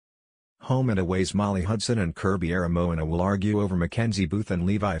Home and Away's Molly Hudson and Kirby Aramoana will argue over Mackenzie Booth and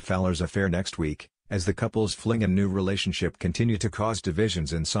Levi Fowler's affair next week, as the couple's fling and new relationship continue to cause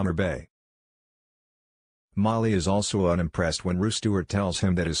divisions in Summer Bay. Molly is also unimpressed when Rue Stewart tells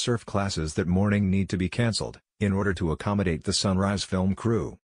him that his surf classes that morning need to be cancelled, in order to accommodate the Sunrise film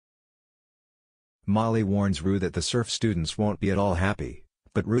crew. Molly warns Rue that the surf students won't be at all happy,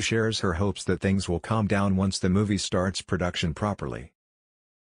 but Rue shares her hopes that things will calm down once the movie starts production properly.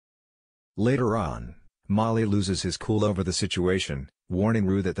 Later on, Molly loses his cool over the situation, warning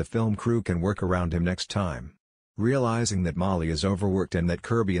Rue that the film crew can work around him next time. Realizing that Molly is overworked and that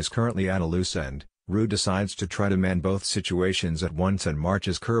Kirby is currently at a loose end, Rue decides to try to mend both situations at once and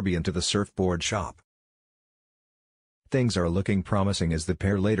marches Kirby into the surfboard shop. Things are looking promising as the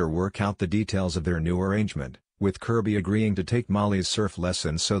pair later work out the details of their new arrangement, with Kirby agreeing to take Molly's surf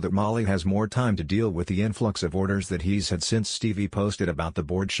lessons so that Molly has more time to deal with the influx of orders that he's had since Stevie posted about the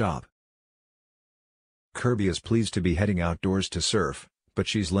board shop. Kirby is pleased to be heading outdoors to surf, but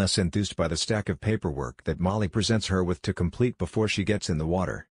she's less enthused by the stack of paperwork that Molly presents her with to complete before she gets in the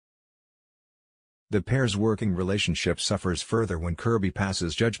water. The pair's working relationship suffers further when Kirby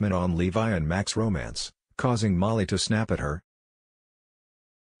passes judgment on Levi and Mac's romance, causing Molly to snap at her.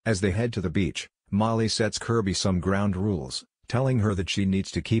 As they head to the beach, Molly sets Kirby some ground rules, telling her that she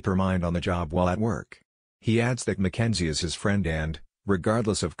needs to keep her mind on the job while at work. He adds that Mackenzie is his friend and,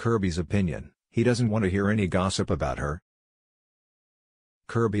 regardless of Kirby's opinion, he doesn't want to hear any gossip about her.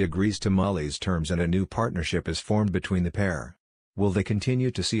 Kirby agrees to Molly's terms and a new partnership is formed between the pair. Will they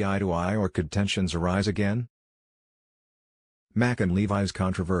continue to see eye to eye or could tensions arise again? Mac and Levi's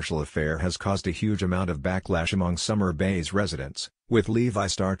controversial affair has caused a huge amount of backlash among Summer Bay's residents, with Levi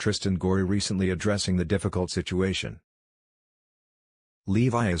star Tristan Gorey recently addressing the difficult situation.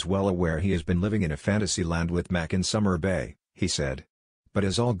 Levi is well aware he has been living in a fantasy land with Mac in Summer Bay, he said. But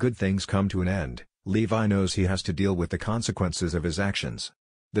as all good things come to an end, Levi knows he has to deal with the consequences of his actions.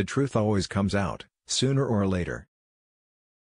 The truth always comes out, sooner or later.